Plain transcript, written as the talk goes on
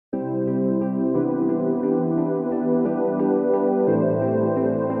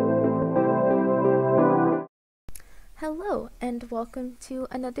Hello and welcome to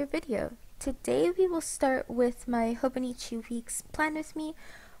another video. Today we will start with my Hobonichi Weeks Plan With Me,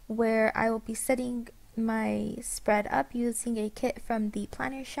 where I will be setting my spread up using a kit from the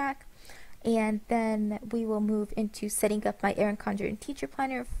Planner Shack, and then we will move into setting up my Erin Condren teacher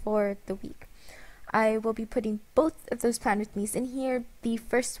planner for the week. I will be putting both of those Plan With Me's in here. The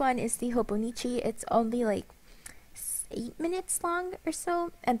first one is the Hobonichi. It's only like 8 minutes long or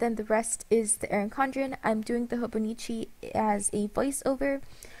so, and then the rest is the Erin Condren. I'm doing the Hobonichi as a voiceover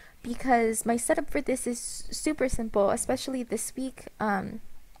because my setup for this is super simple, especially this week. I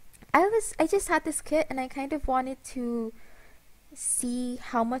just had this kit and I kind of wanted to see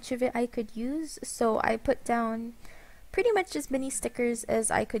how much of it I could use, so I put down pretty much as many stickers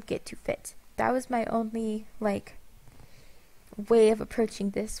as I could get to fit. That was my only way of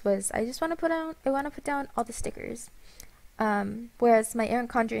approaching this. Was I just want to put down all the stickers. Whereas my Erin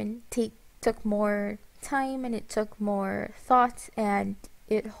Condren took more time and it took more thought, and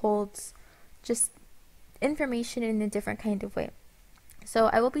it holds just information in a different kind of way. So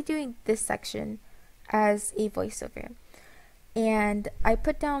I will be doing this section as a voiceover. And I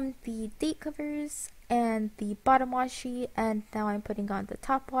put down the date covers and the bottom washi, and now I'm putting on the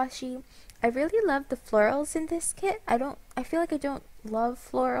top washi. I really love the florals in this kit. I feel like I don't love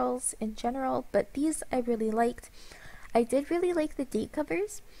florals in general, but these I really liked. I did really like the date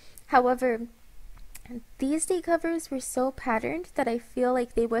covers. However, these date covers were so patterned that I feel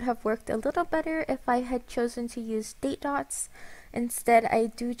like they would have worked a little better if I had chosen to use date dots. Instead, I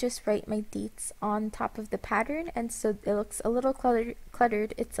do just write my dates on top of the pattern, and so it looks a little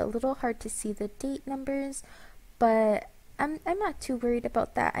cluttered. It's a little hard to see the date numbers, but I'm not too worried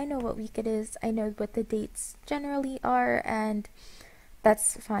about that. I know what week it is. I know what the dates generally are, and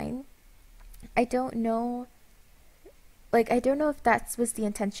that's fine. I don't know if that was the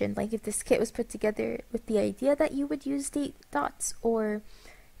intention, like if this kit was put together with the idea that you would use date dots, or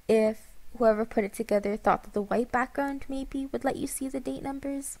if whoever put it together thought that the white background maybe would let you see the date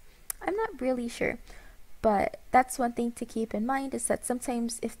numbers. I'm not really sure, but that's one thing to keep in mind, is that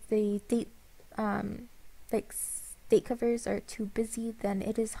sometimes if the date covers are too busy, then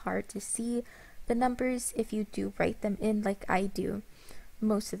it is hard to see the numbers if you do write them in like I do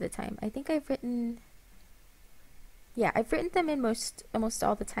most of the time. I think I've written them in almost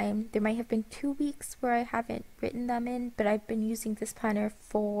all the time. There might have been 2 weeks where I haven't written them in, but I've been using this planner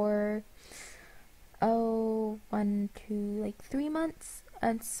for 3 months,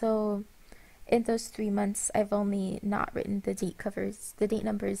 and so in those 3 months I've only not written the date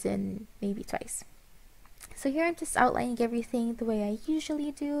numbers in maybe twice. So here I'm just outlining everything the way I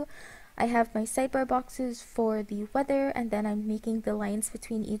usually do. I have my sidebar boxes for the weather, and then I'm making the lines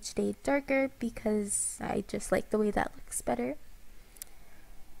between each day darker because I just like the way that looks better.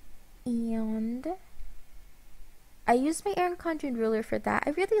 And I used my Erin Condren ruler for that.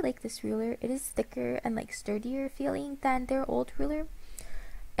 I really like this ruler. It is thicker and sturdier feeling than their old ruler,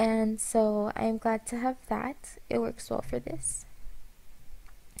 and so I'm glad to have that. It works well for this.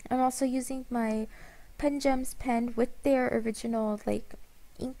 I'm also using my Pen Gems pen with their original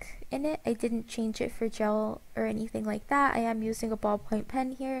ink in it. I didn't change it for gel or anything like that. I am using a ballpoint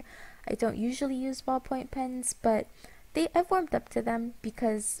pen here. I don't usually use ballpoint pens, but I've warmed up to them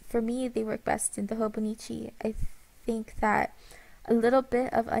because for me they work best in the Hobonichi. I think that a little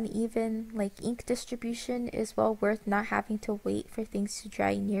bit of uneven ink distribution is well worth not having to wait for things to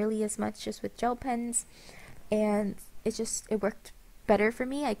dry nearly as much as with gel pens, and it worked better for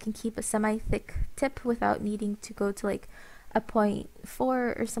me. I can keep a semi-thick tip without needing to go to a 0.4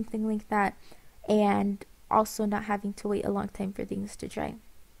 or something like that, and also not having to wait a long time for things to dry.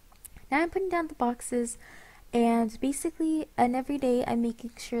 Now I'm putting down the boxes, and basically every day I'm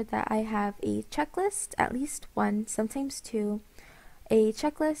making sure that I have a checklist, at least one, sometimes two, a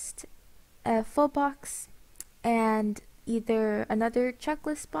checklist, a full box, and either another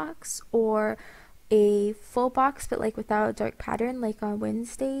checklist box or a full box but without a dark pattern. On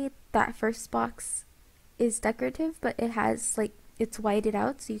Wednesday, that first box is decorative, but it has it's whited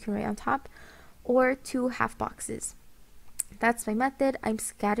out so you can write on top, or 2 half boxes. That's my method. I'm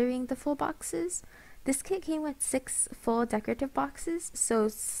scattering the full boxes. This kit came with 6 full decorative boxes, so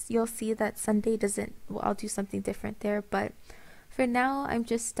you'll see that Sunday I'll do something different there, but for now I'm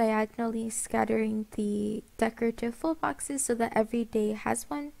just diagonally scattering the decorative full boxes so that every day has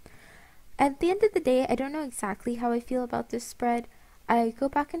one. At the end of the day, I don't know exactly how I feel about this spread. I go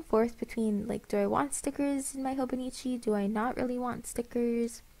back and forth between do I want stickers in my Hobonichi? Do I not really want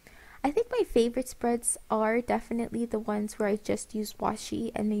stickers? I think my favorite spreads are definitely the ones where I just use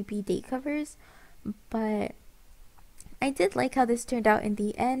washi and maybe date covers, but I did like how this turned out in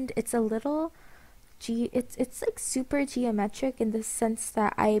the end. It's a little it's like super geometric in the sense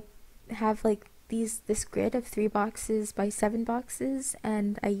that I have like this grid of 3 boxes by 7 boxes,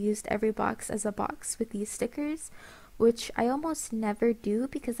 and I used every box as a box with these stickers, which I almost never do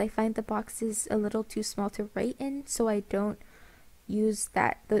because I find the boxes a little too small to write in, so I don't use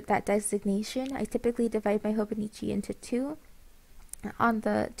that designation. I typically divide my Hobonichi into two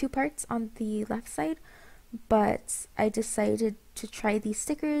parts on the left side, but I decided to try these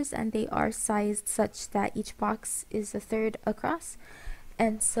stickers, and they are sized such that each box is a third across,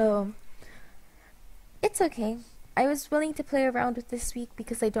 and so it's okay. I was willing to play around with this week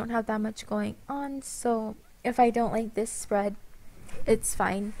because I don't have that much going on, so if I don't like this spread, it's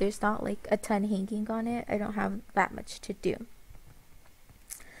fine. There's not like a ton hanging on it. I don't have that much to do.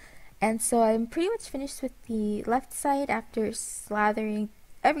 And so I'm pretty much finished with the left side after slathering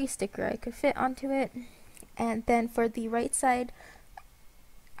every sticker I could fit onto it. And then for the right side,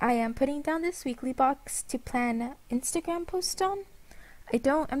 I am putting down this weekly box to plan Instagram posts on.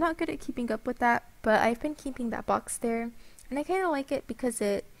 I'm not good at keeping up with that, but I've been keeping that box there, and I kind of like it because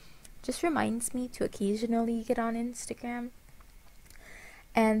it just reminds me to occasionally get on Instagram.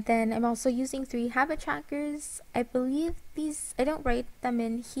 And then I'm also using 3 habit trackers. I believe these, I don't write them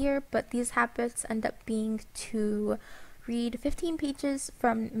in here, but these habits end up being to read 15 pages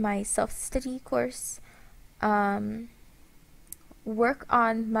from my self-study course, work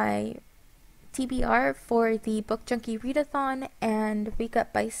on my TBR for the Book Junkie Readathon, and wake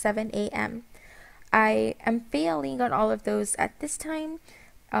up by 7 a.m. I am failing on all of those at this time,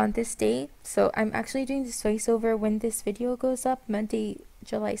 on this day, so I'm actually doing this voiceover when this video goes up, Monday,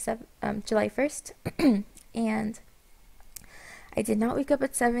 July 1st, and I did not wake up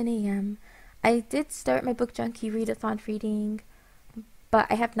at 7 a.m. I did start my Book Junkie Readathon reading, but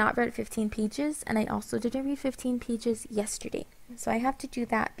I have not read 15 pages, and I also didn't read 15 pages yesterday. So I have to do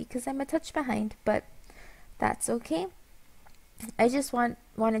that because I'm a touch behind, but that's okay. I just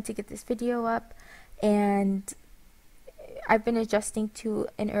wanted to get this video up, and I've been adjusting to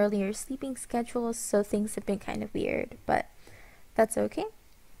an earlier sleeping schedule, so things have been kind of weird, but that's okay.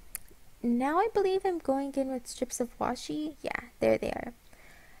 Now I believe I'm going in with strips of washi. Yeah, there they are.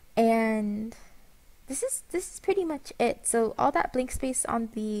 And this is pretty much it. So all that blank space on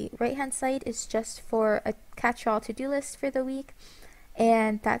the right hand side is just for a catch-all to-do list for the week,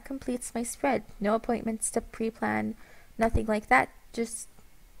 and that completes my spread. No appointments to pre-plan, nothing like that, just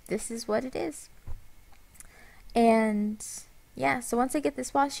this is what it is. And yeah, so once I get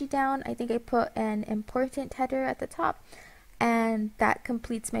this washi down, I think I put an important header at the top, and that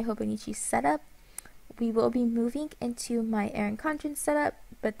completes my Hobonichi setup. We will be moving into my Erin Condren setup,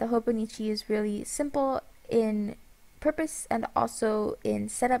 but the Hobonichi is really simple in purpose and also in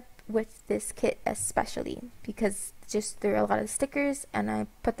setup with this kit especially, because just there are a lot of stickers and I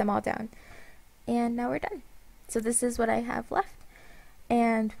put them all down. And now we're done. So this is what I have left,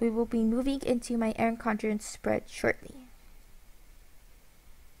 and we will be moving into my Erin Condren spread shortly.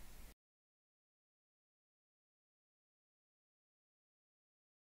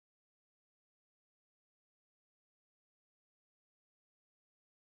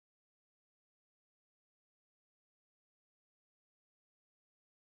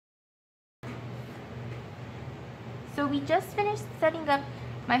 So we just finished setting up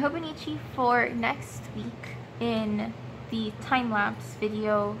my Hobonichi for next week in the time-lapse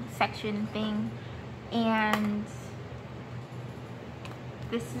video section thing, and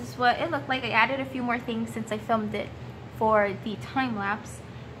this is what it looked like. I added a few more things since I filmed it for the time-lapse,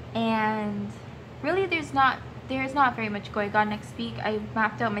 and really there's not very much going on next week. I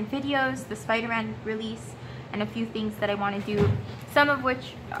mapped out my videos, the Spider-Man release, and a few things that I want to do, some of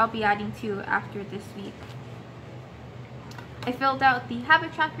which I'll be adding to after this week. I filled out the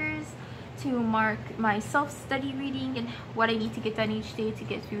habit trackers to mark my self-study reading and what I need to get done each day to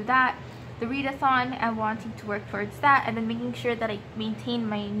get through that, the readathon and wanting to work towards that, and then making sure that I maintain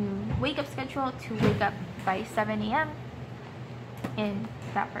my new wake-up schedule to wake up by 7 a.m. in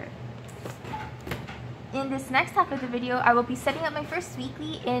that part. In this next half of the video, I will be setting up my first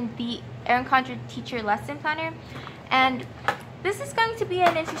weekly in the Erin Condren Teacher Lesson Planner, and this is going to be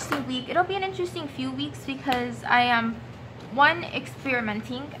an interesting week. It'll be an interesting few weeks because I am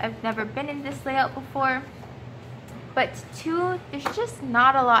experimenting. I've never been in this layout before, but 2, there's just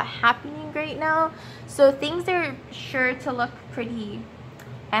not a lot happening right now, so things are sure to look pretty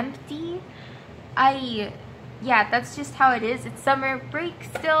empty. Yeah, that's just how it is. It's summer break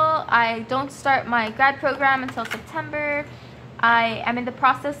still. I don't start my grad program until September. I am in the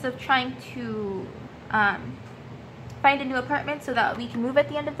process of trying to find a new apartment so that we can move at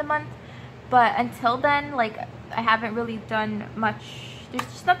the end of the month, but until then, like, I haven't really done much there's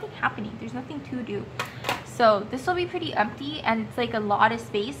just nothing happening. There's nothing to do. So this will be pretty empty, and it's like a lot of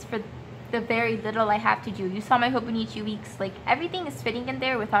space for the very little I have to do. You saw my Hobonichi weeks, like everything is fitting in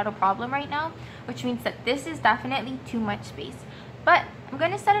there without a problem right now, which means that this is definitely too much space. But I'm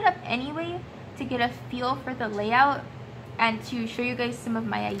going to set it up anyway to get a feel for the layout and to show you guys some of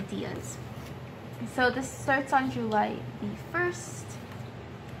my ideas. So this starts on July the 1st,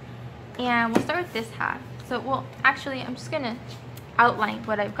 and we'll start with this half. So, well, actually, I'm just going to outline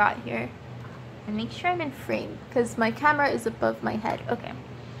what I've got here and make sure I'm in frame because my camera is above my head. Okay.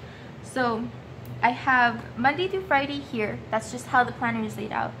 So I have Monday through Friday here. That's just how the planner is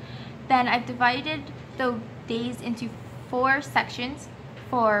laid out. Then I've divided the days into 4 sections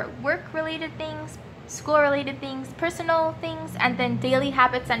for work-related things, school-related things, personal things, and then daily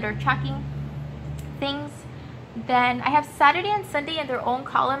habits and or tracking things. Then I have Saturday and Sunday in their own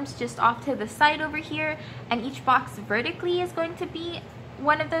columns just off to the side over here, and each box vertically is going to be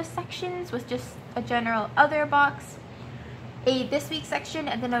one of those sections with just a general other box, a this week section,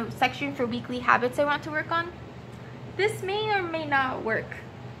 and then a section for weekly habits I want to work on. This may or may not work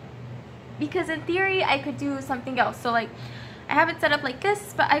because in theory I could do something else. So like I have it set up like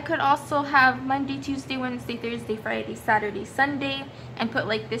this, but I could also have Monday, Tuesday, Wednesday, Thursday, Friday, Saturday, Sunday, and put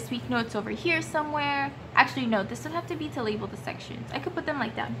like this week notes over here somewhere. Actually no, this would have to be to label the sections. I could put them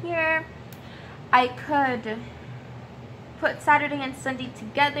like down here. I could put Saturday and Sunday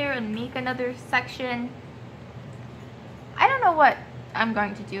together and make another section. I don't know what I'm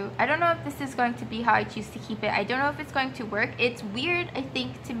going to do. I don't know if this is going to be how I choose to keep it. I don't know if it's going to work. It's weird, I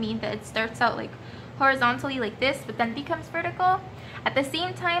think, to me that it starts out like horizontally like this, but then becomes vertical. At the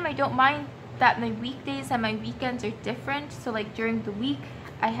same time, I don't mind that my weekdays and my weekends are different. So like during the week,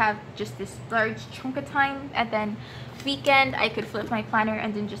 I have just this large chunk of time, and then weekend, I could flip my planner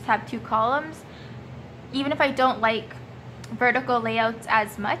and then just have 2 columns. Even if I don't like vertical layouts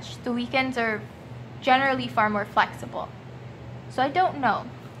as much, the weekends are generally far more flexible. So I don't know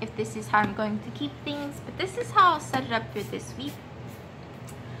if this is how I'm going to keep things, but this is how I'll set it up for this week.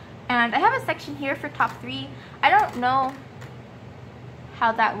 And I have a section here for top 3. I don't know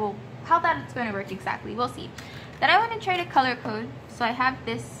how that it's going to work exactly. We'll see. Then I want to try to color code. So I have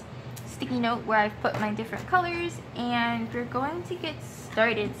this sticky note where I've put my different colors, and we're going to get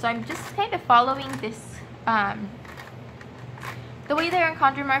started. So I'm just kind of following this, the way their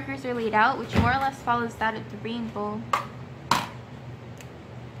contour markers are laid out, which more or less follows that of the rainbow.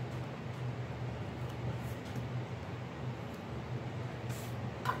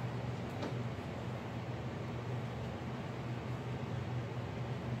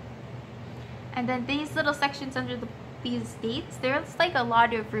 And then these little sections under these dates, there's like a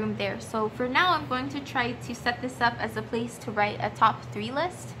lot of room there. So for now, I'm going to try to set this up as a place to write a top 3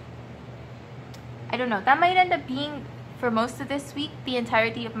 list. I don't know, that might end up being, for most of this week, the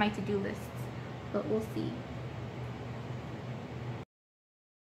entirety of my to-do lists, but we'll see.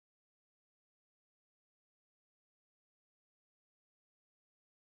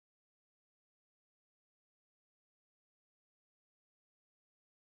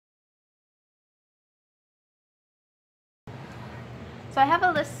 So I have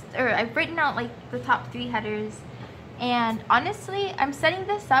a list, or I've written out like the top 3 headers, and honestly, I'm setting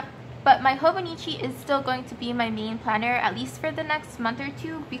this up, but my Hobonichi is still going to be my main planner, at least for the next month or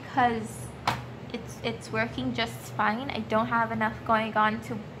 2, because it's working just fine. I don't have enough going on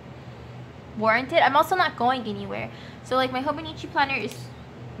to warrant it. I'm also not going anywhere. So like my Hobonichi planner is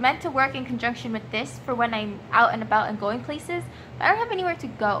meant to work in conjunction with this for when I'm out and about and going places, but I don't have anywhere to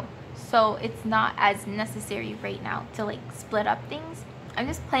go. So it's not as necessary right now to like split up things. I'm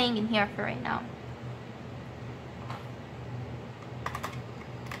just playing in here for right now.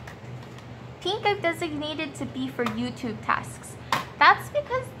 Pink I've designated to be for YouTube tasks. That's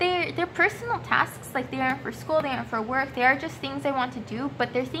because they're personal tasks, like they aren't for school, they aren't for work, they are just things I want to do,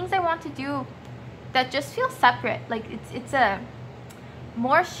 but they're things I want to do that just feel separate. Like it's a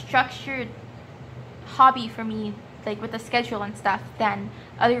more structured hobby for me, like with a schedule and stuff, than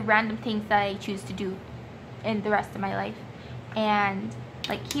other random things that I choose to do in the rest of my life. And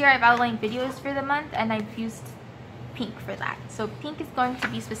like here I've outlined videos for the month, and I've used pink for that. So pink is going to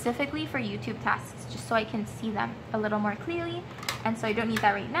be specifically for YouTube tasks, just so I can see them a little more clearly, and so I don't need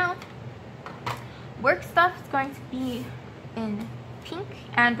that right now. Work stuff is going to be in pink,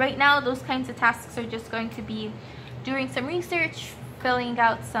 and right now those kinds of tasks are just going to be doing some research, filling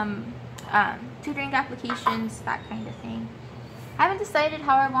out some tutoring applications, that kind of thing. I haven't decided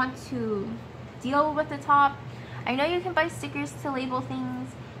how I want to deal with the top. I know you can buy stickers to label things,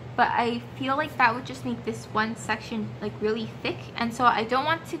 but I feel like that would just make this one section like really thick, and so I don't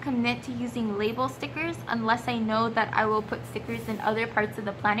want to commit to using label stickers unless I know that I will put stickers in other parts of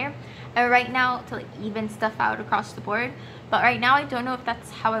the planner right now to like even stuff out across the board. But right now I don't know if that's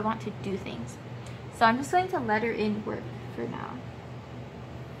how I want to do things, so I'm just going to letter in work for now.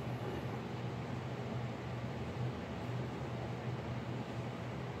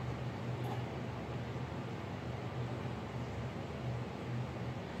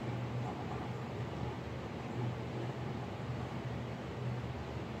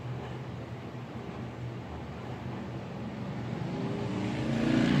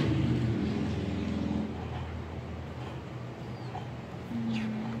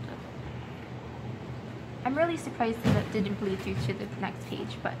 I'm really surprised that it didn't bleed through to the next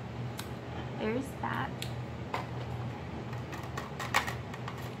page, but there's that.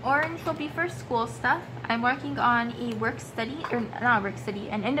 Orange will be for school stuff. I'm working on a work study, or not a work study,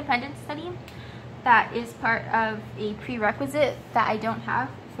 an independent study that is part of a prerequisite that I don't have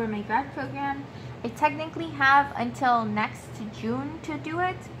for my grad program. I technically have until next June to do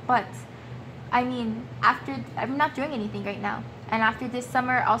it, but I mean, I'm not doing anything right now. And after this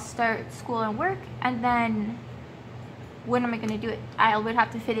summer, I'll start school and work, and then when am I going to do it? I would have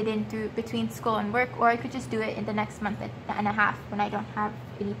to fit it in between school and work, or I could just do it in the next month and a half when I don't have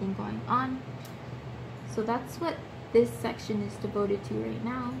anything going on. So that's what this section is devoted to right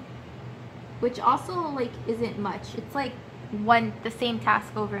now, which also like isn't much. It's like the same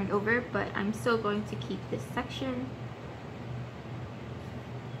task over and over, but I'm still going to keep this section.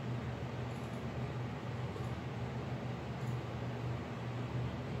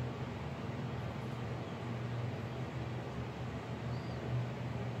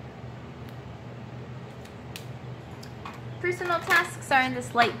 Personal tasks are in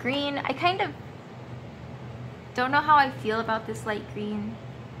this light green. I kind of don't know how I feel about this light green.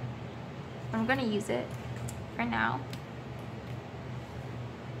 I'm gonna use it for now.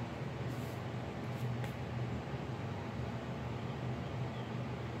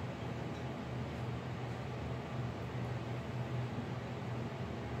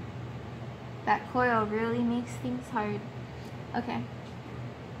 That coil really makes things hard. Okay.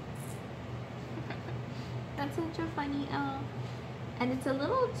 That's such a funny L. And it's a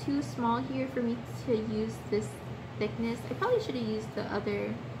little too small here for me to use this thickness. I probably should have used the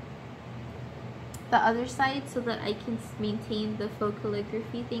other side so that I can maintain the faux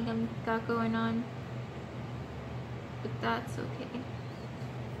calligraphy thing I've got going on. But that's okay.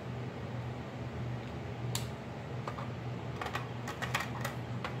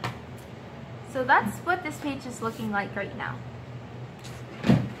 So that's what this page is looking like right now.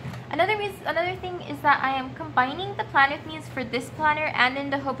 Another thing is that I am combining the plan with me's for this planner and in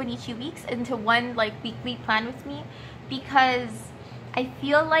the Hobonichi weeks into one like weekly plan with me, because I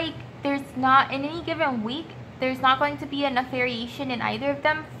feel like there's not, in any given week, there's not going to be enough variation in either of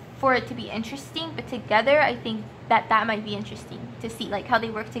them for it to be interesting, but together I think that might be interesting to see like how they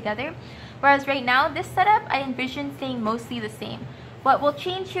work together. Whereas right now, this setup I envision staying mostly the same. What will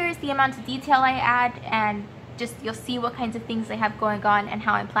change here is the amount of detail I add, and just you'll see what kinds of things I have going on and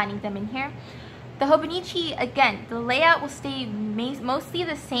how I'm planning them in here. The Hobonichi, again, the layout will stay mostly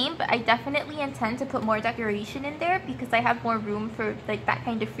the same, but I definitely intend to put more decoration in there because I have more room for like that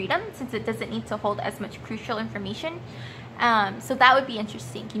kind of freedom, since it doesn't need to hold as much crucial information. So that would be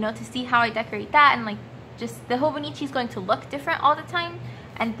interesting, you know, to see how I decorate that, and like just the Hobonichi is going to look different all the time,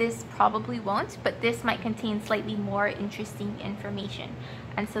 and this probably won't, but this might contain slightly more interesting information.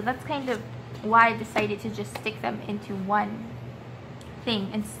 And so that's kind of why I decided to just stick them into one thing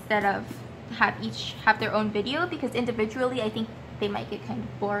instead of each have their own video, because individually I think they might get kind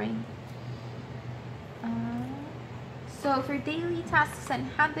of boring. So for daily tasks and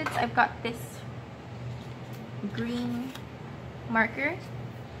habits, I've got this green marker,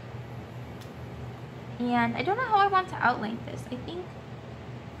 and I don't know how I want to outline this. I think,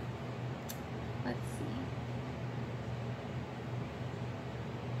 let's see.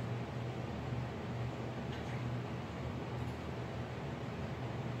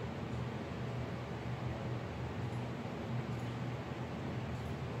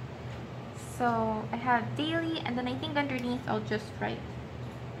 So I have daily, and then I think underneath I'll just write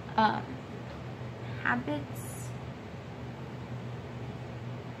habits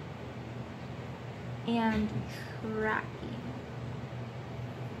and tracking.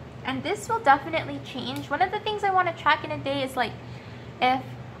 And this will definitely change. One of the things I want to track in a day is like if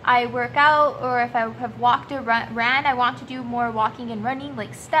I work out or if I have walked or ran, I want to do more walking and running,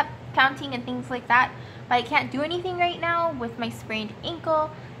 like step counting and things like that. But I can't do anything right now with my sprained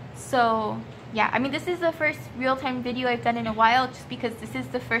ankle. So yeah, I mean, this is the first real-time video I've done in a while, just because this is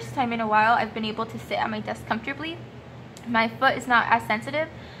the first time in a while I've been able to sit at my desk comfortably. My foot is not as sensitive.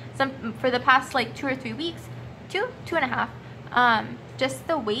 For the past like 2 or 3 weeks, two and a half, just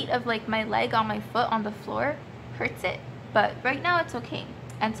the weight of like my leg on my foot on the floor hurts it. But right now it's okay.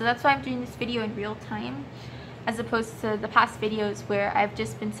 And so that's why I'm doing this video in real time, as opposed to the past videos where I've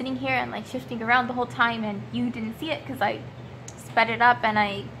just been sitting here and like shifting around the whole time and you didn't see it because I sped it up and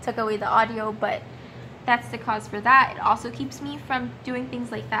I took away the audio. But that's the cause for that. It also keeps me from doing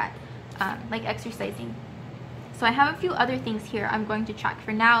things like that, like exercising. So I have a few other things here I'm going to track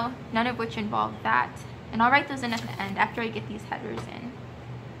for now, none of which involve that. And I'll write those in at the end after I get these headers in.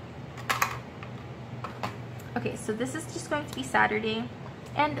 Okay, so this is just going to be Saturday.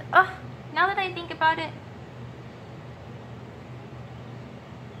 And now that I think about it,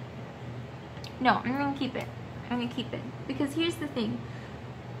 no, I'm gonna keep it. I'm gonna keep it. Because here's the thing.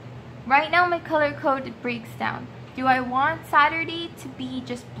 Right now my color code breaks down. Do I want Saturday to be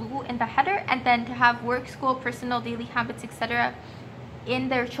just blue in the header and then to have work, school, personal, daily habits, etc. in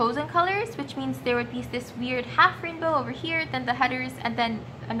their chosen colors, which means there would be this weird half rainbow over here, then the headers, and then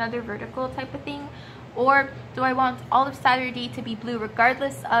another vertical type of thing? Or do I want all of Saturday to be blue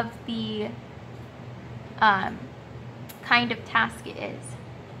regardless of the kind of task it is?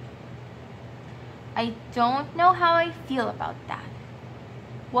 I don't know how I feel about that.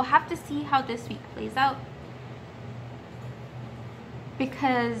 We'll have to see how this week plays out,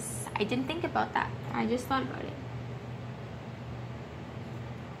 because I didn't think about that. I just thought about it.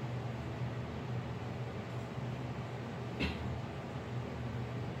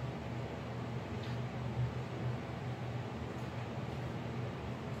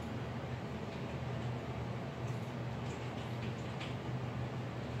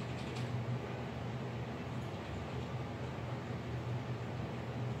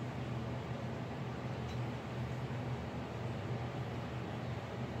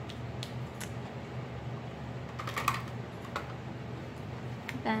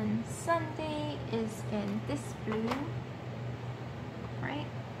 Then Sunday is in this blue, right?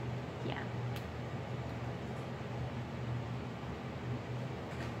 Yeah.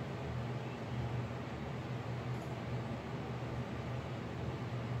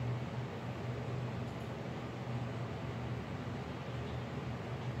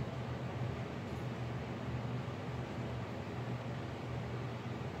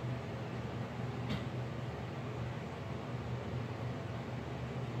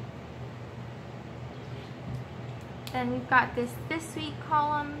 Then we've got this week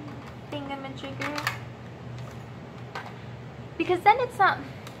column thingamajigger. Because then it's not,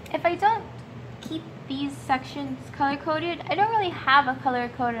 if I don't keep these sections color coded, I don't really have a color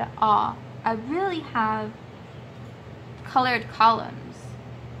code at all. I really have colored columns.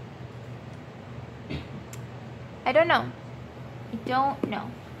 I don't know. I don't know.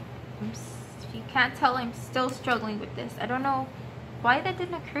 If you can't tell, I'm still struggling with this. I don't know why that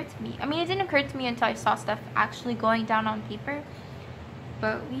didn't occur to me. I mean, it didn't occur to me until I saw stuff actually going down on paper,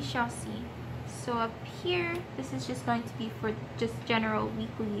 but we shall see. So up here, this is just going to be for just general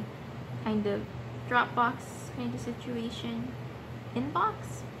weekly kind of Dropbox kind of situation. Inbox?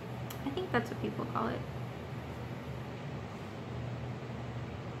 I think that's what people call it.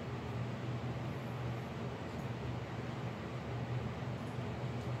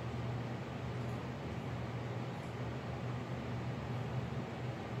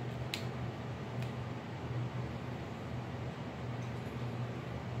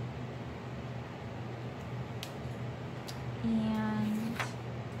 And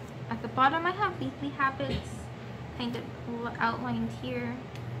at the bottom I have weekly habits kind of outlined here.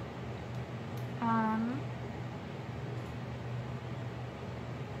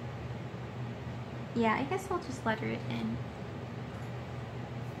 Yeah, I guess I'll just letter it in.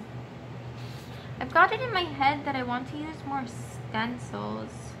 I've got it in my head that I want to use more stencils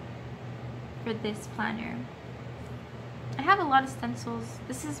for this planner. I have a lot of stencils.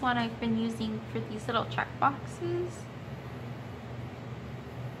 This is one I've been using for these little check boxes.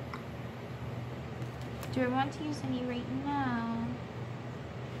 Do I want to use any right now?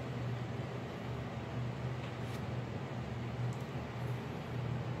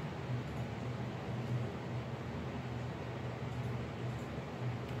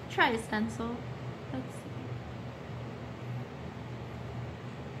 Try a stencil. Let's see.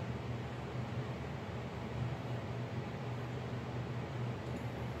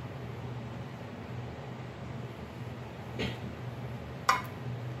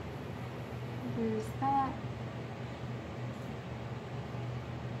 There's that.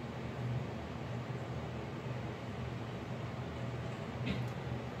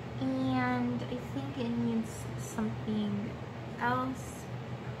 And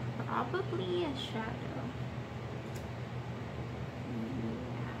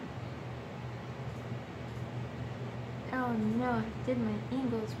Oh no, I did my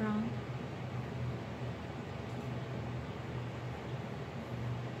angles wrong.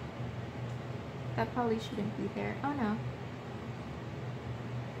 That probably shouldn't be there. Oh no.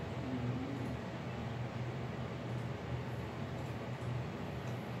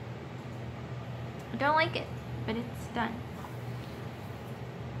 I don't like it, but it's done.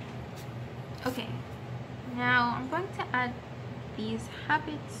 Okay, now I'm going to add these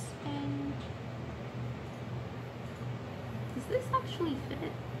habits in. Does this actually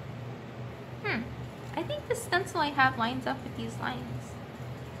fit? I think the stencil I have lines up with these lines.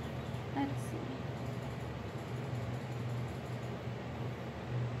 Let's see.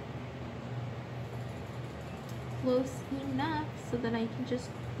 Close enough so that I can just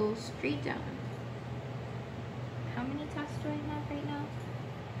go straight down. How many tasks do I have right now?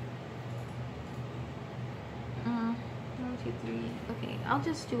 1, 2, 3. Okay, I'll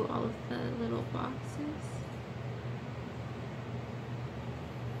just do all of the little boxes.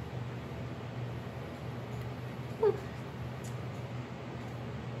 Oof.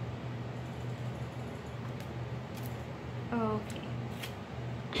 Okay.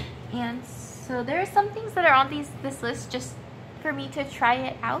 And so there are some things that are on this list just for me to try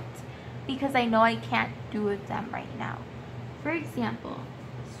it out because I know I can't do them right now. For example,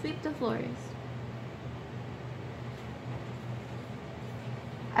 sweep the floors.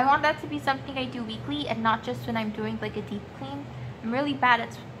 I want that to be something I do weekly and not just when I'm doing like a deep clean. I'm really bad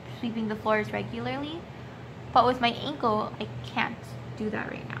at sweeping the floors regularly, but with my ankle, I can't do that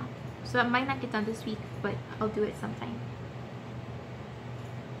right now. So that might not get done this week, but I'll do it sometime.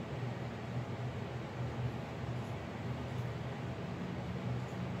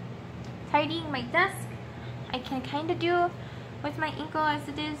 Tidying my desk, I can kind of do with my ankle as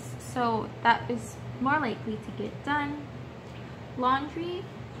it is, so that is more likely to get done. Laundry,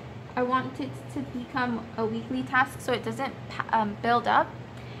 I want it to become a weekly task so it doesn't build up.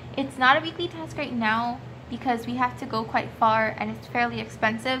 It's not a weekly task right now because we have to go quite far and it's fairly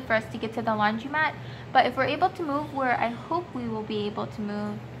expensive for us to get to the laundromat. But if we're able to move where I hope we will be able to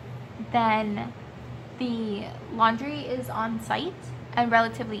move, then the laundry is on site and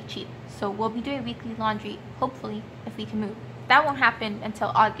relatively cheap. So we'll be doing weekly laundry, hopefully, if we can move. That won't happen until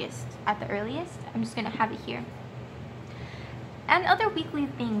August at the earliest. I'm just gonna have it here. And other weekly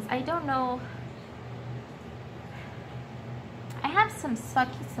things, I don't know. I have some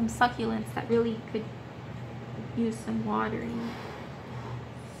succulents that really could use some watering.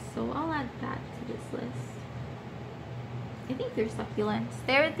 So I'll add that to this list. I think they're succulents.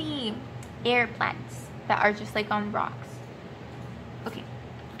 They're the air plants that are just like on rocks. Okay,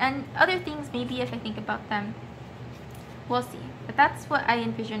 and other things, maybe if I think about them, we'll see. But that's what I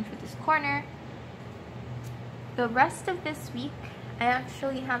envisioned for this corner. The rest of this week, I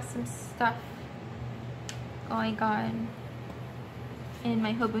actually have some stuff going on in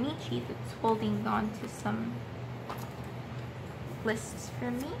my Hobonichi that's holding on to some lists for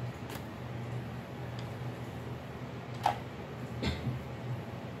me.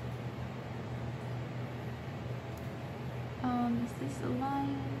 Is this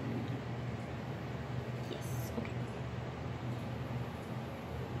aligned? Yes, okay.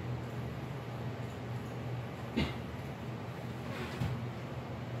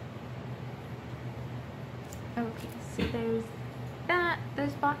 Okay, so there's that,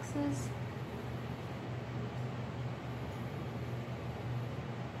 those boxes.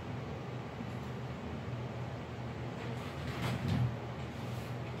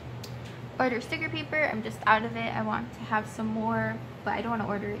 Order sticker paper, I'm just out of it. I want to have some more, but I don't want to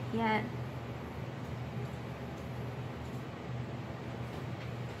order it yet.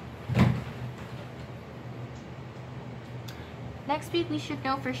 Next week we should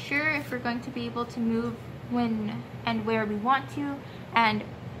know for sure if we're going to be able to move when and where we want to, and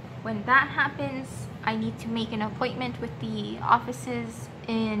when that happens I need to make an appointment with the offices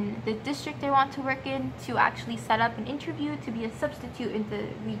in the district I want to work in to actually set up an interview to be a substitute in the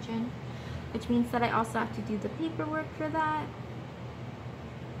region, which means that I also have to do the paperwork for that.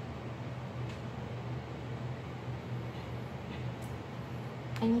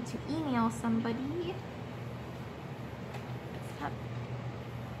 I need to email somebody.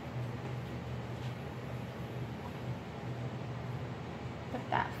 Put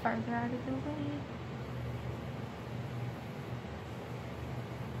that farther out of the way.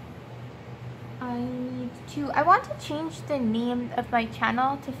 I want to change the name of my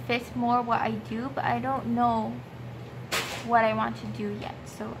channel to fit more what I do, but I don't know what I want to do yet,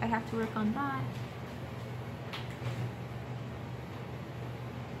 so I have to work on that.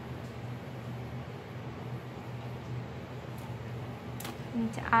 I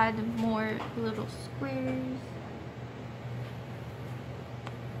need to add more little squares.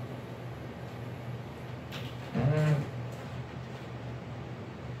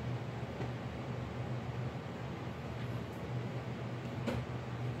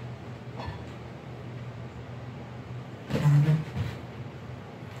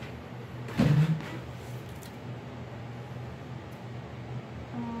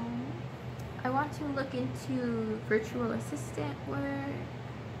 want to look into virtual assistant work.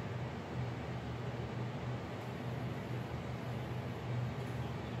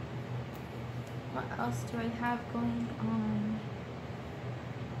 What else do I have going on?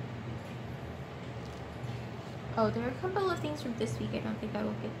 Oh, there are a couple of things from this week I don't think I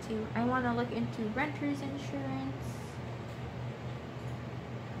will get to. I want to look into renter's insurance.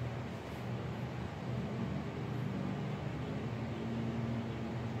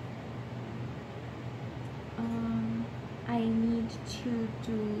 I need to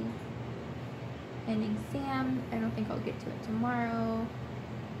do an exam. I don't think I'll get to it tomorrow.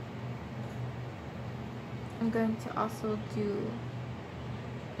 I'm going to also do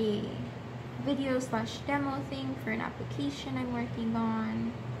a video/demo thing for an application I'm working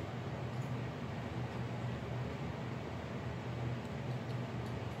on.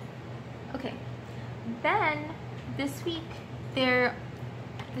 Okay, then this week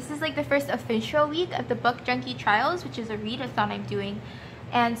this is like the first official week of the Book Junkie Trials, which is a readathon I'm doing,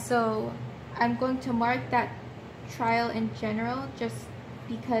 and so I'm going to mark that trial in general just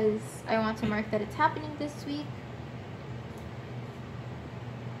because I want to mark that it's happening this week.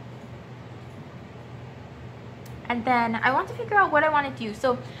 And then I want to figure out what I want to do.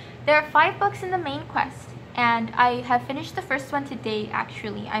 So there are 5 books in the main quest, and I have finished the first one today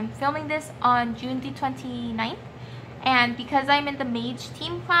actually. I'm filming this on June the 29th, and because I'm in the Mage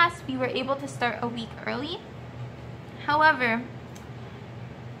team class, we were able to start a week early. However,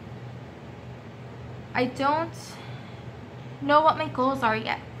 I don't know what my goals are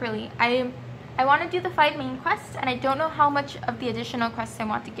yet, really. I want to do the 5 main quests, and I don't know how much of the additional quests I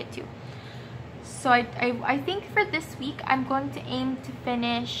want to get to. So I think for this week, I'm going to aim to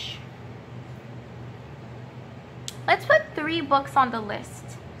finish, let's put 3 books on the list.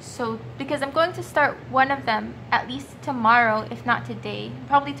 So, because I'm going to start one of them at least tomorrow, if not today,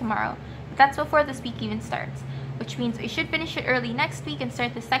 probably tomorrow. But that's before this week even starts, which means I should finish it early next week and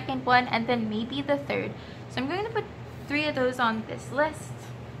start the second one, and then maybe the third. So I'm going to put 3 of those on this list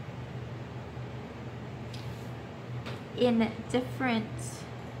in different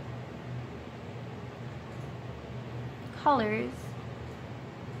colors,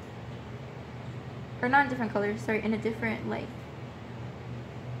 or not in different colors, sorry, in a different like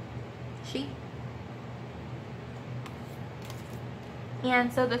sheet.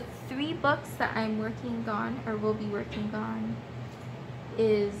 And so the 3 books that I'm working on, or will be working on,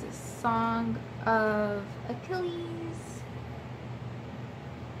 is Song of Achilles,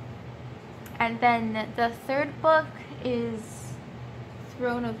 and then the 3rd book is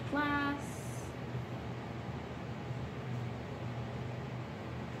Throne of Glass,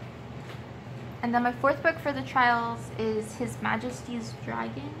 and then my 4th book for the trials is His Majesty's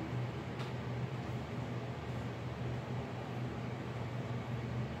Dragon.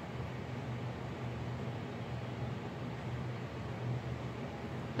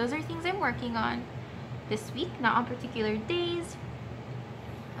 Those are things I'm working on this week, not on particular days.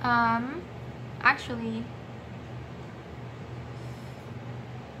 Actually,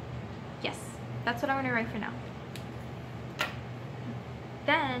 yes, that's what I'm gonna write for now.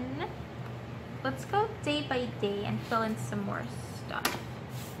 Then let's go day by day and fill in some more stuff.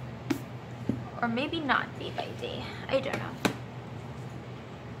 Or maybe not day by day, I don't know.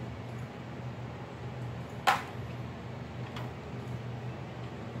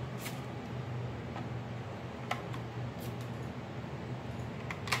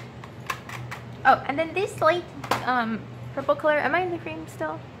 Oh, and then this light purple color, am I in the frame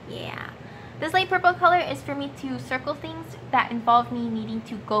still? Yeah. This light purple color is for me to circle things that involve me needing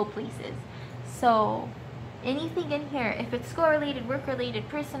to go places. So anything in here, if it's school related, work related,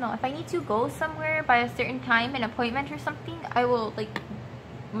 personal, if I need to go somewhere by a certain time, an appointment or something, I will like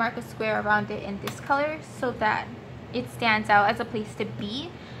mark a square around it in this color so that it stands out as a place to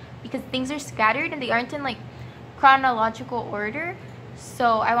be, because things are scattered and they aren't in like chronological order.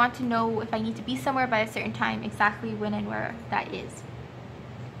 So I want to know if I need to be somewhere by a certain time, exactly when and where that is.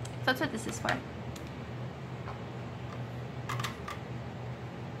 So that's what this is for.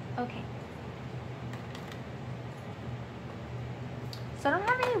 Okay. So I don't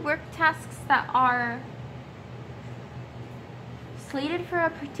have any work tasks that are slated for a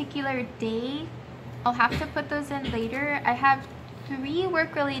particular day. I'll have to put those in later. I have 3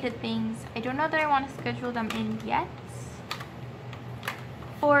 work-related things. I don't know that I want to schedule them in yet.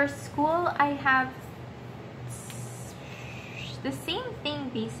 For school, I have the same thing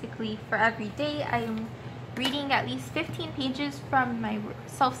basically for every day. I'm reading at least 15 pages from my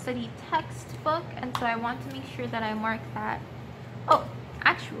self-study textbook, and so I want to make sure that I mark that. Oh,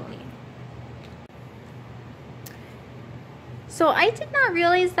 actually, So I did not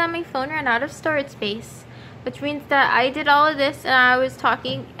realize that my phone ran out of storage space, which means that I did all of this and I was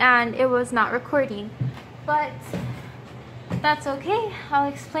talking and it was not recording. But that's okay. I'll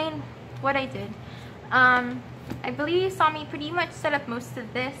explain what I did. I believe you saw me pretty much set up most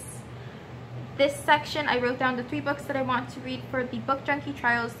of this. This section, I wrote down the 3 books that I want to read for the Book Junkie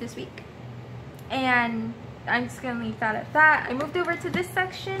trials this week. And I'm just going to leave that at that. I moved over to this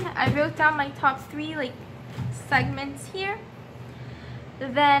section. I wrote down my top 3 segments here.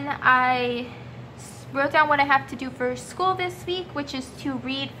 Then I wrote down what I have to do for school this week, which is to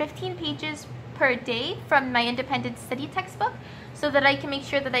read 15 pages per day from my independent study textbook so that I can make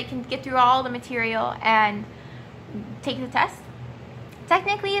sure that I can get through all the material and take the test.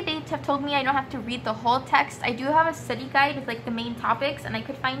 Technically, they have told me I don't have to read the whole text. I do have a study guide with the main topics, and I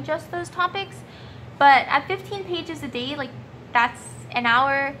could find just those topics. But at 15 pages a day, that's an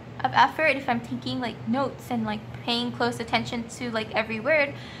hour of effort if I'm taking notes and paying close attention to every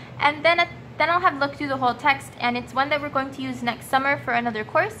word. And then I'll have looked through the whole text, and it's one that we're going to use next summer for another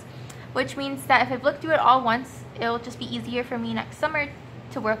course, which means that if I've looked through it all once, it'll just be easier for me next summer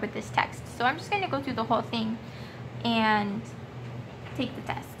to work with this text. So I'm just going to go through the whole thing and take the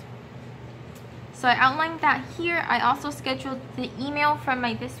test. So I outlined that here. I also scheduled the email from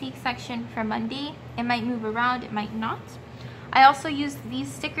my this week section for Monday. It might move around, it might not. I also used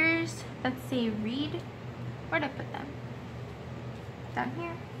these stickers that say read. Where'd I put them? Down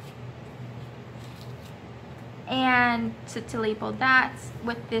here. And to label that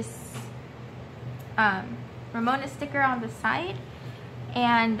with this Ramona sticker on the side.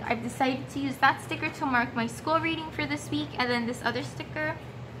 And I've decided to use that sticker to mark my school reading for this week, and then this other sticker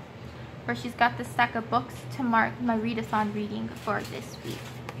where she's got this stack of books to mark my readathon reading for this week.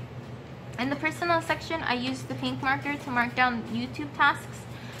 In the personal section, I used the pink marker to mark down YouTube tasks.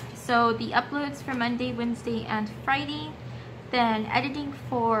 So the uploads for Monday, Wednesday, and Friday, then editing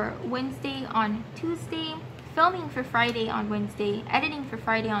for Wednesday on Tuesday, filming for Friday on Wednesday, editing for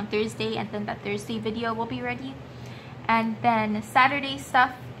Friday on Thursday, and then that Thursday video will be ready. And then Saturday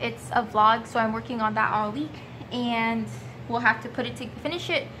stuff, it's a vlog, so I'm working on that all week, and we'll have to finish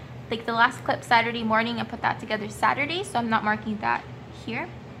it the last clip Saturday morning and put that together Saturday, so I'm not marking that here.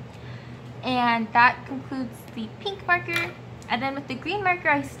 And that concludes the pink marker. And then with the green marker,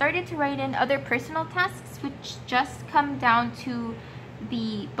 I started to write in other personal tasks, which just come down to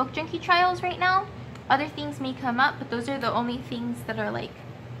the Book Junkie trials right now. Other things may come up, but those are the only things that are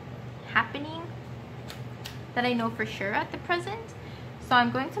happening that I know for sure at the present. So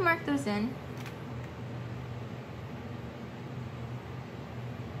I'm going to mark those in.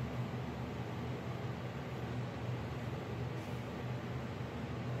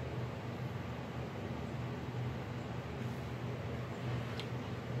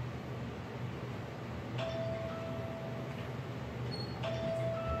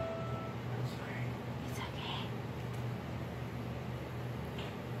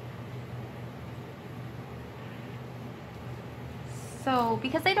 So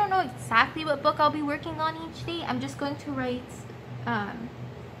because I don't know exactly what book I'll be working on each day, I'm just going to write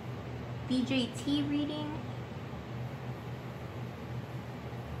BJT reading.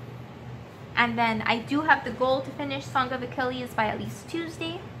 And then I do have the goal to finish Song of Achilles by at least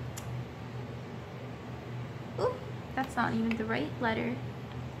Tuesday. Ooh, that's not even the right letter.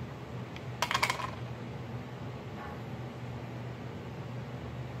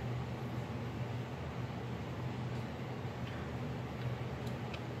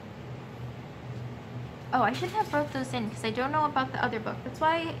 Oh, I shouldn't have wrote those in because I don't know about the other book. That's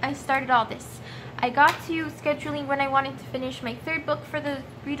why I started all this. I got to scheduling when I wanted to finish my 3rd book for the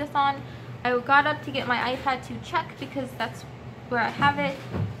readathon. I got up to get my iPad to check because that's where I have it,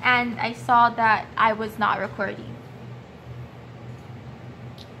 and I saw that I was not recording.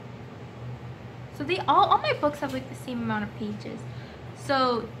 So all my books have the same amount of pages.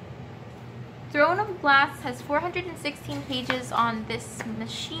 So Throne of Glass has 416 pages on this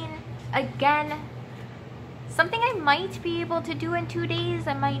machine. Again, something I might be able to do in 2 days,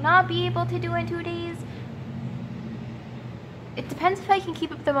 I might not be able to do in 2 days. It depends if I can keep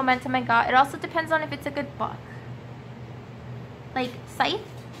up the momentum I got. It also depends on if it's a good book. Scythe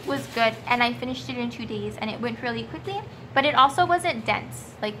was good, and I finished it in 2 days, and it went really quickly, but it also wasn't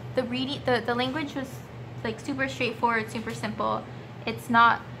dense. The reading, the language was super straightforward, super simple. It's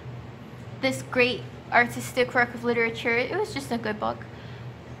not this great artistic work of literature. It was just a good book.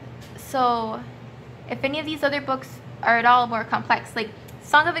 So if any of these other books are at all more complex,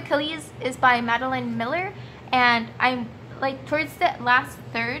 Song of Achilles is by Madeline Miller, and I'm towards the last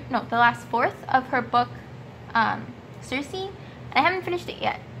fourth of her book, Circe, and I haven't finished it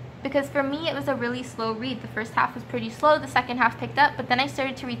yet. because for me it was a really slow read. The first half was pretty slow, the second half picked up, but then I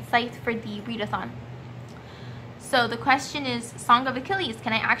started to read Scythe for the readathon. So the question is, Song of Achilles,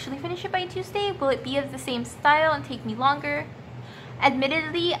 can I actually finish it by Tuesday? Will it be of the same style and take me longer?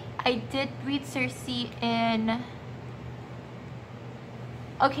 Admittedly, I did read Circe in...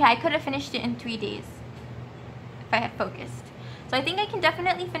 Okay, I could have finished it in 3 days if I had focused. So I think I can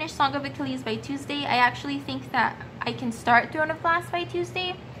definitely finish Song of Achilles by Tuesday. I actually think that I can start Throne of Glass by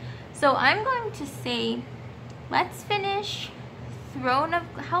Tuesday. So I'm going to say, let's finish Throne of...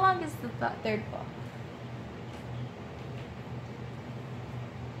 How long is the third book?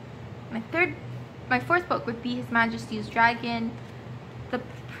 My fourth book would be His Majesty's Dragon. The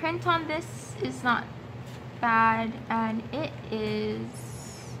print on this is not bad, and it is...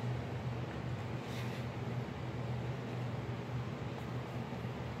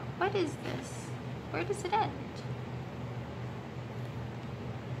 What is this? Where does it end?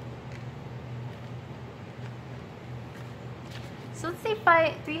 So let's say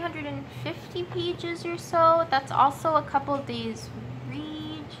by 350 pages or so. That's also a couple days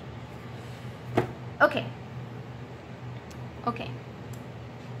read. Okay. Okay.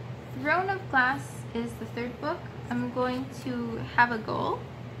 Throne of Glass is the third book. I'm going to have a goal.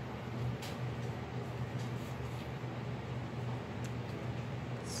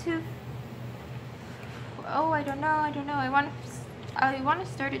 I don't know. I want to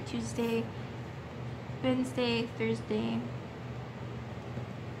start it Tuesday, Wednesday, Thursday.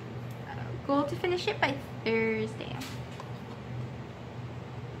 Goal to finish it by Thursday.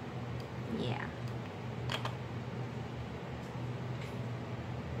 Yeah.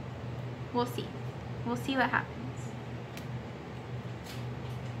 We'll see. We'll see what happens.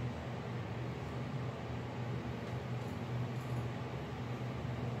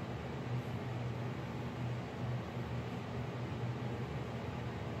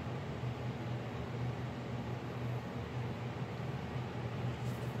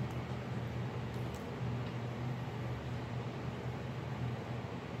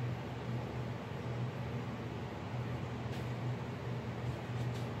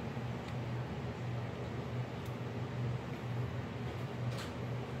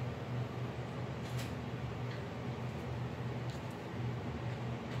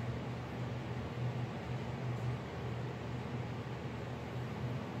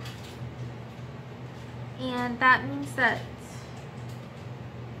 And that means that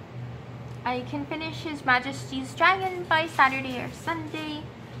I can finish His Majesty's Dragon by Saturday or Sunday,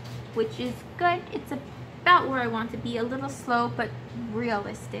 which is good. It's about where I want to be, a little slow but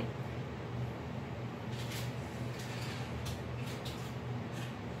realistic.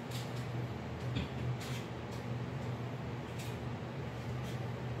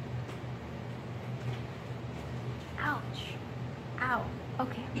 Ouch. Ow.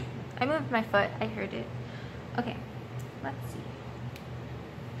 Okay. I moved my foot. I heard it. Okay, let's see.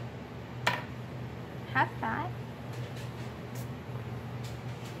 Have that.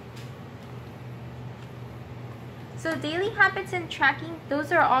 So daily habits and tracking,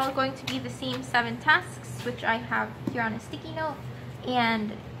 those are all going to be the same 7 tasks, which I have here on a sticky note.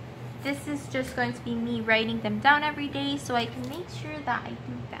 And this is just going to be me writing them down every day so I can make sure that I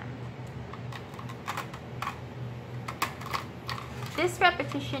do them. This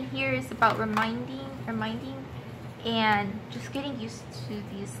repetition here is about reminding, and just getting used to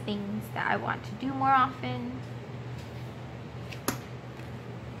these things that I want to do more often.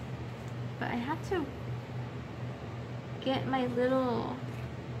 But I have to get my little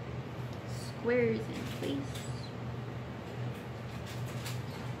squares in place.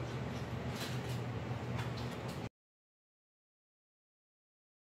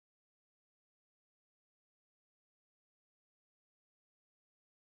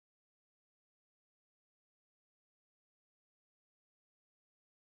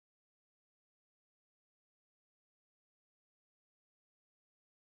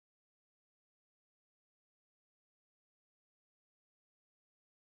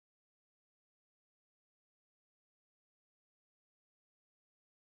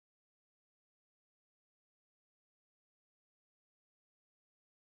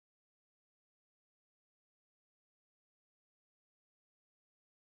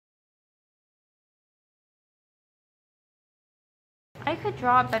 I could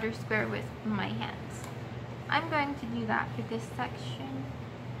draw a better square with my hands. I'm going to do that for this section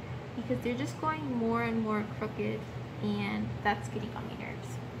because they're just going more and more crooked, and that's getting on my nerves.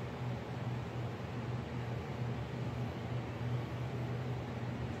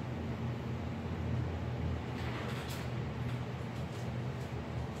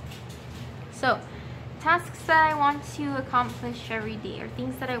 So tasks that I want to accomplish every day, or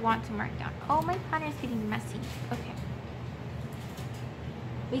things that I want to mark down. Oh, my planner is getting messy. Okay.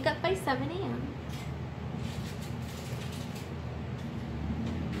 Wake up by 7 a.m.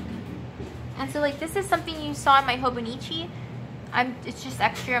 And so like this is something you saw in my Hobonichi. It's just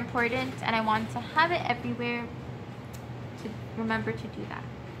extra important, and I want to have it everywhere to remember to do that.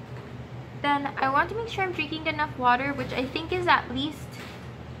 Then I want to make sure I'm drinking enough water, which I think is at least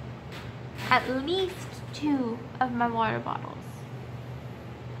 2 of my water bottles.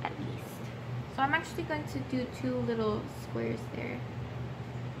 At least. So I'm actually going to do 2 little squares there,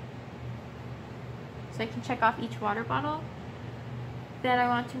 so I can check off each water bottle. Then I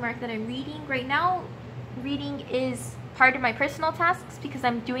want to mark that I'm reading. Right now, reading is part of my personal tasks because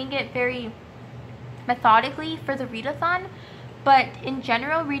I'm doing it very methodically for the readathon. But in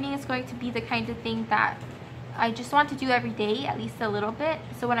general, reading is going to be the kind of thing that I just want to do every day, at least a little bit.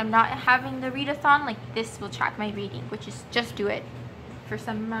 So when I'm not having the readathon, like this will track my reading, which is just do it for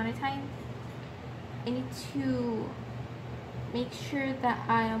some amount of time. I need to make sure that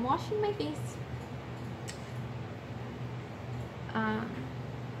I am washing my face.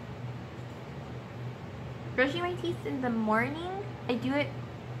 Brushing my teeth in the morning, I do it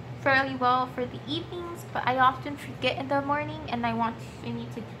fairly well for the evenings, but I often forget in the morning, and I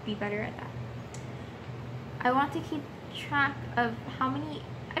need to be better at that. I want to keep track of how many,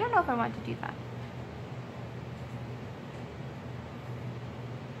 I don't know if I want to do that.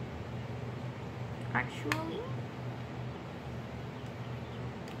 Actually,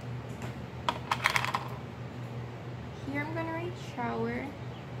 here I'm gonna write shower.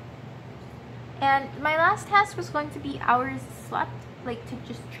 And my last task was going to be hours slept, like to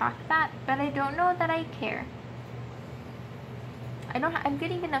just track that, but I don't know that I care. I'm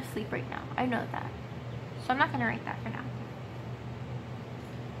getting enough sleep right now. I know that. So I'm not gonna write that for now.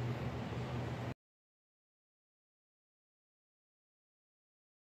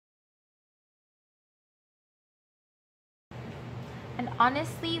 And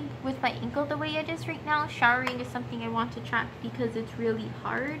honestly, with my ankle the way it is right now, showering is something I want to track because it's really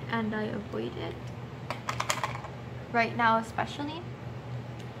hard and I avoid it. Right now especially.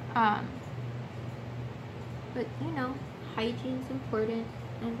 But you know, hygiene's important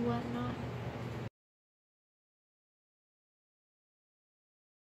and whatnot.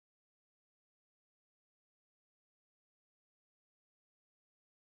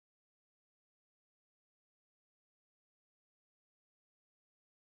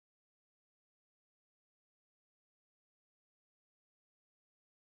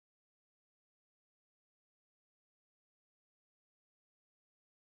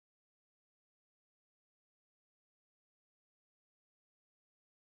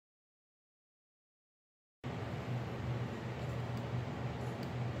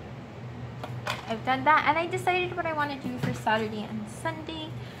 I've done that, and I decided what I want to do for Saturday and Sunday.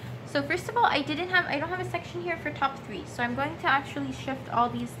 So first of all, I don't have a section here for top 3, so I'm going to actually shift all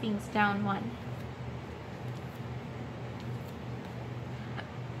these things down 1.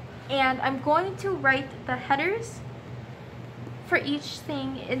 And I'm going to write the headers for each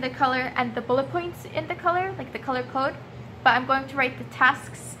thing in the color and the bullet points in the color, like the color code, but I'm going to write the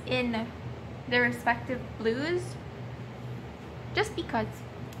tasks in their respective blues just because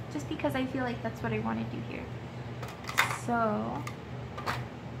I feel like that's what I want to do here. So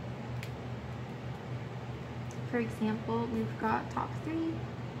for example, we've got top 3.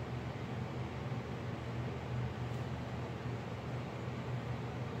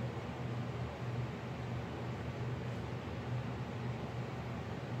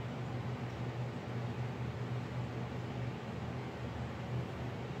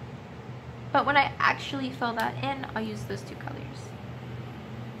 But when I actually fill that in, I'll use those 2 colors.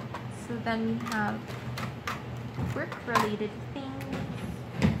 So then we have work-related things.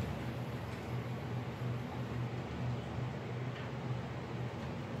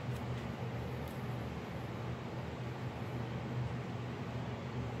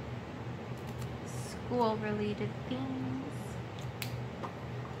 School-related things.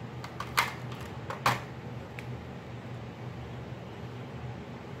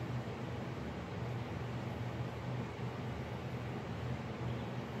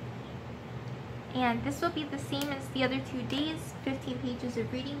 And this will be the same as the other 2 days, 15 pages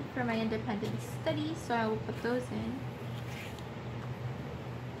of reading for my independent study, so I will put those in.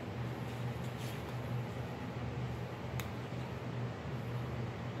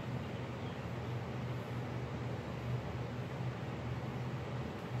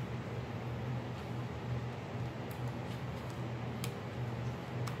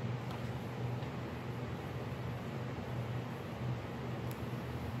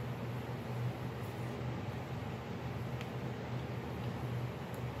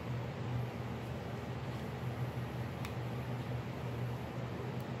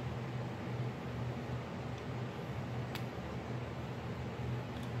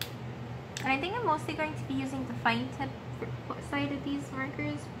 And I think I'm mostly going to be using the fine tip side of these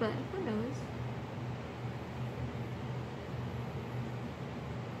markers, but who knows.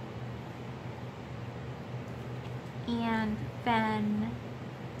 And then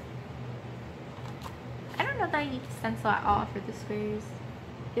I don't know that I need to stencil at all for the squares.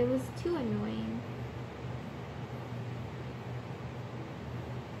 It was too annoying.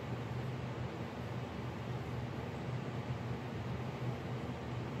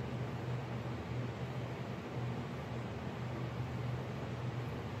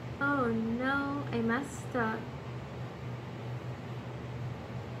 Oh no, I messed up.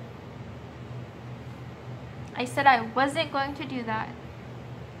 I said I wasn't going to do that.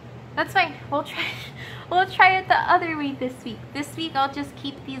 That's fine. We'll try it the other week this week. This week I'll just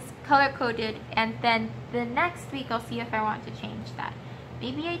keep these color coded, and then the next week I'll see if I want to change that.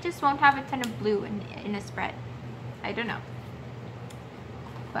 Maybe I just won't have a ton of blue in a spread. I don't know.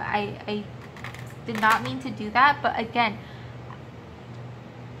 But I did not mean to do that. But again,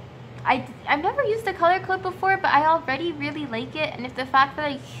 I've never used a color code before, but I already really like it. And if the fact that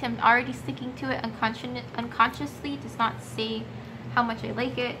I am already sticking to it unconsciously does not say how much I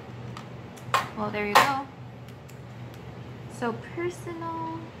like it, well, there you go. So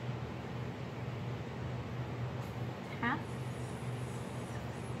personal tasks.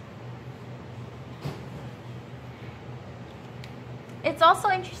 It's also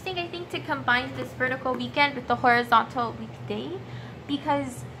interesting, I think, to combine this vertical weekend with the horizontal weekday,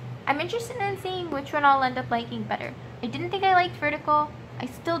 because I'm interested in seeing which one I'll end up liking better. I didn't think I liked vertical. I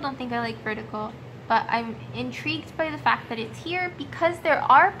still don't think I like vertical. But I'm intrigued by the fact that it's here because there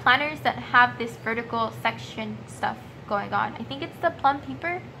are planners that have this vertical section stuff going on. I think it's the Plum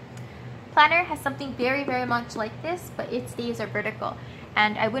Paper planner has something very, very much like this, but its days are vertical.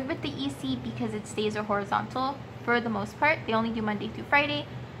 And I went with the EC because its days are horizontal for the most part. They only do Monday through Friday.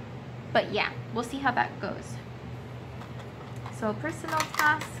 But yeah, we'll see how that goes. So personal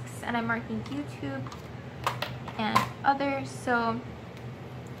tasks, and I'm marking YouTube and others. So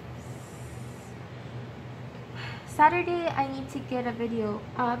Saturday, I need to get a video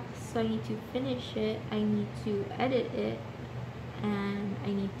up, so I need to finish it, I need to edit it, and I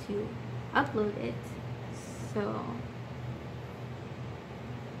need to upload it. So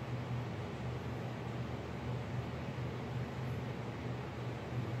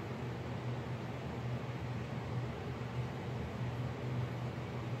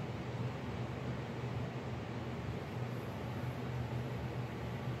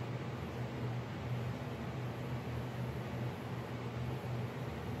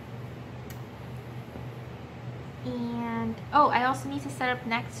and oh, I also need to set up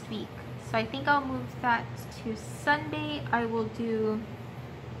next week, so I think I'll move that to Sunday. I will do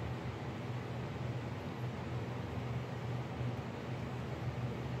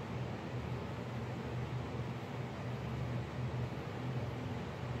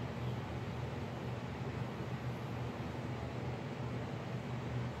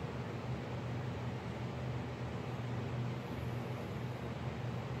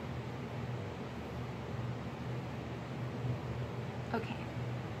okay,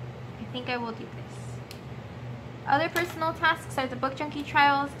 I think I will do this. Other personal tasks are the Book Junkie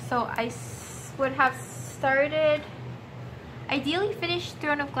trials, so I would have started, ideally finished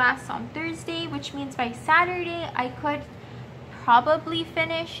Throne of Glass on Thursday, which means by Saturday I could probably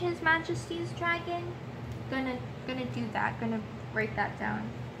finish His Majesty's Dragon. Gonna do that, gonna write that down.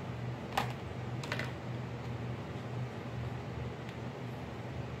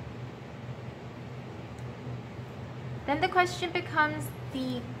 Then the question becomes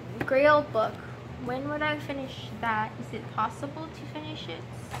the Grail book. When would I finish that? Is it possible to finish it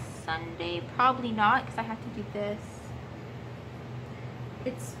Sunday? Probably not, because I have to do this.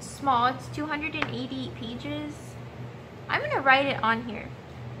 It's small, it's 280 pages. I'm gonna write it on here,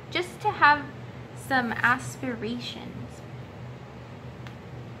 just to have some aspirations.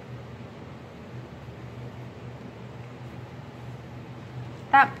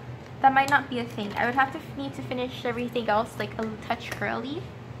 That might not be a thing. I would have to need to finish everything else like a touch early,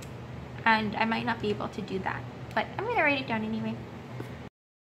 and I might not be able to do that. But I'm gonna write it down anyway.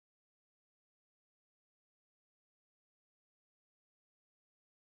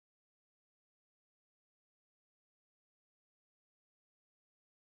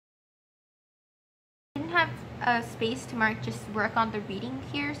 I didn't have a space to mark just work on the reading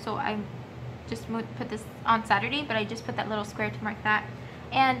here, so I just put this on Saturday, but I just put that little square to mark that.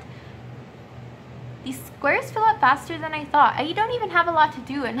 And these squares fill up faster than I thought. I don't even have a lot to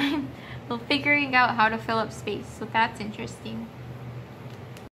do, and I'm figuring out how to fill up space, so that's interesting.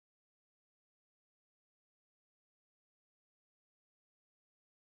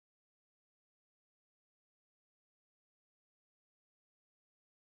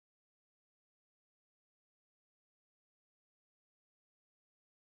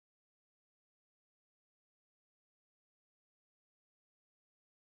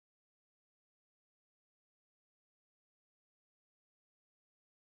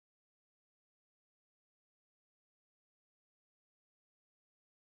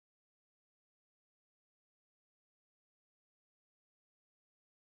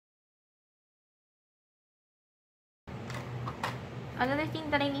 another thing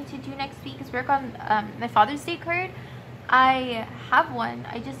that I need to do next week is work on my Father's Day card. I have one.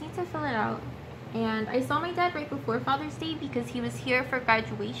 I just need to fill it out. And I saw my dad right before Father's Day because he was here for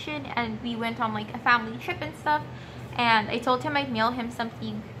graduation and we went on like a family trip and stuff. And I told him I'd mail him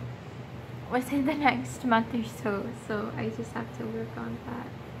something within the next month or so. So I just have to work on that.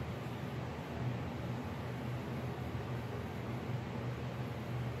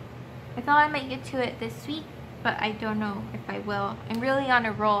 I thought I might get to it this week, but I don't know if I will. I'm really on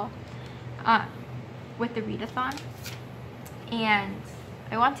a roll with the readathon. And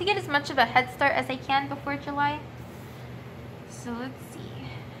I want to get as much of a head start as I can before July. So let's see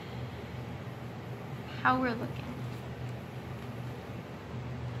how we're looking.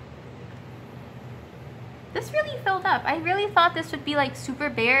 This really filled up. I really thought this would be like super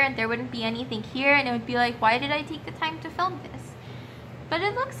bare and there wouldn't be anything here and it would be like, why did I take the time to film this? But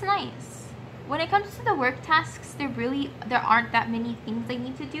it looks nice. When it comes to the work tasks, there aren't that many things I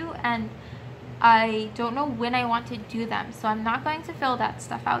need to do, and I don't know when I want to do them, so I'm not going to fill that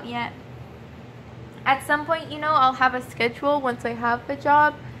stuff out yet. At some point, you know, I'll have a schedule once I have a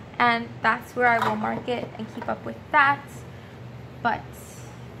job, and that's where I will mark it and keep up with that. But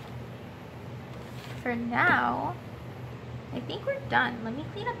for now, I think we're done. Let me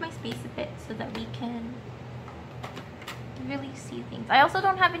clean up my space a bit so that we can really see things. I also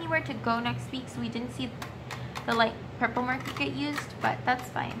don't have anywhere to go next week, so we didn't see the like purple marker get used, but that's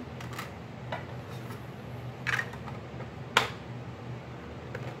fine.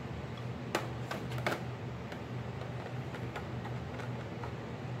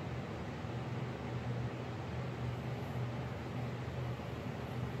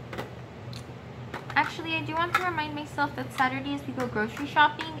 Actually, I do want to remind myself that Saturdays we go grocery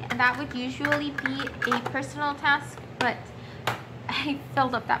shopping, and that would usually be a personal task, but I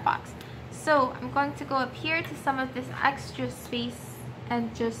filled up that box. So I'm going to go up here to some of this extra space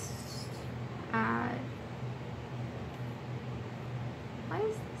and just add, why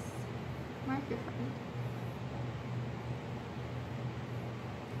is this marker funny?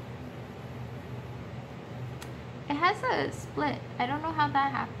 It has a split. I don't know how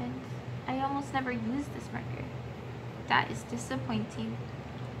that happened. I almost never use this marker. That is disappointing.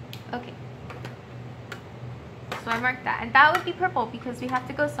 Okay. So I marked that. And that would be purple because we have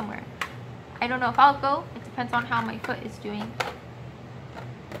to go somewhere. I don't know if I'll go. It depends on how my foot is doing.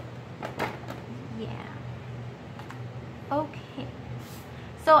 Yeah. Okay.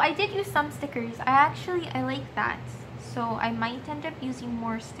 So I did use some stickers. I like that. So I might end up using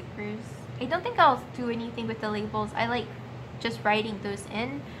more stickers. I don't think I'll do anything with the labels. I like just writing those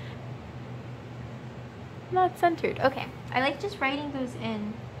in. Not centered. Okay. I like just writing those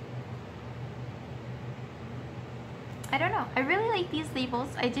in. I don't know. I really like these labels.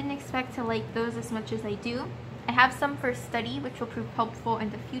 I didn't expect to like those as much as I do. I have some for study, which will prove helpful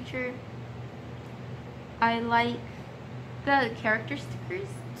in the future. I like the character stickers,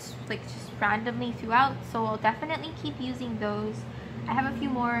 like just randomly throughout, so I'll definitely keep using those. I have a few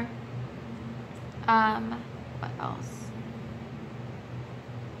more. What else?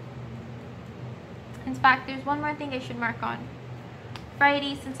 In fact, there's one more thing I should mark on.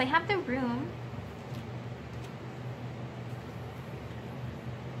 Friday, since I have the room,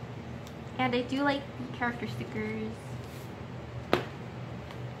 and I do like the character stickers.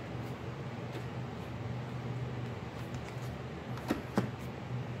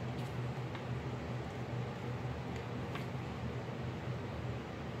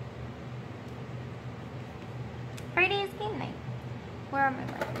 Friday is game night. Where are my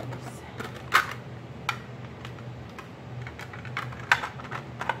markers?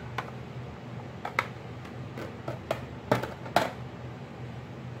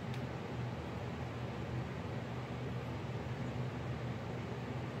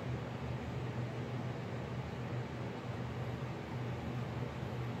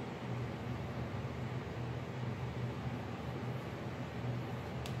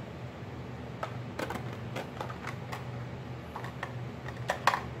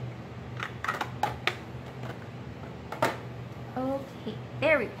 Okay,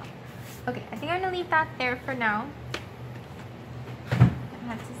 there we go. Okay, I think I'm gonna leave that there for now. I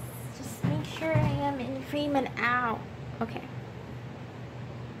have to just make sure I am in frame and out. Okay.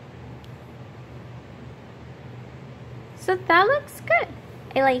 So that looks good.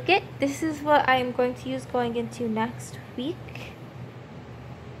 I like it. This is what I'm going to use going into next week.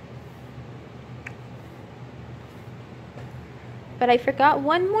 But I forgot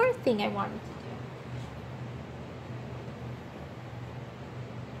one more thing I wanted to do.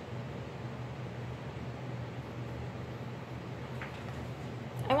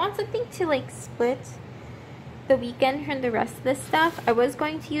 I want something to like split the weekend from the rest of this stuff. I was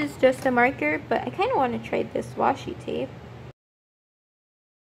going to use just a marker, but I kind of want to try this washi tape.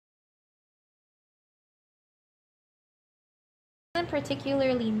 It doesn't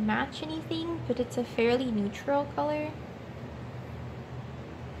particularly match anything, but it's a fairly neutral color.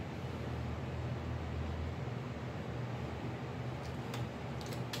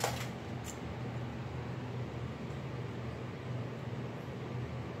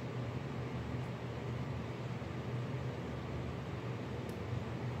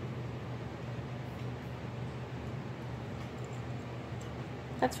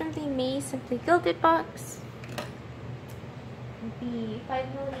 That's from the May Simply Gilded box. The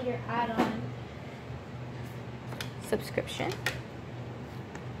 5mm add-on subscription.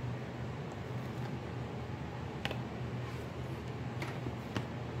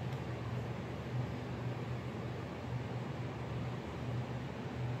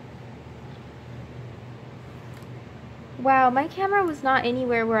 Wow, my camera was not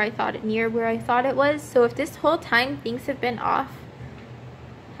anywhere near where I thought it was, so if this whole time things have been off,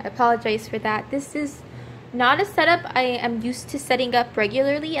 I apologize for that. This is not a setup I am used to setting up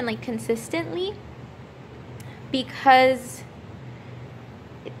regularly and like consistently, because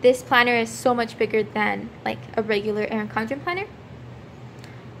this planner is so much bigger than like a regular Erin Condren planner.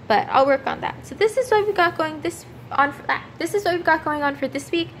 But I'll work on that. So this is what we've got going on for this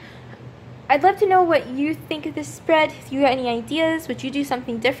week. I'd love to know what you think of this spread. If you got any ideas, would you do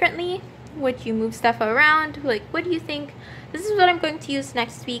something differently? Would you move stuff around? Like, what do you think? This is what I'm going to use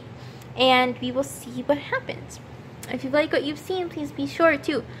next week, and we will see what happens. If you like what you've seen, please be sure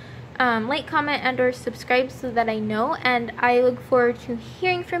to like, comment, and or subscribe so that I know, and I look forward to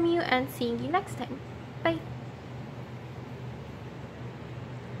hearing from you and seeing you next time. Bye!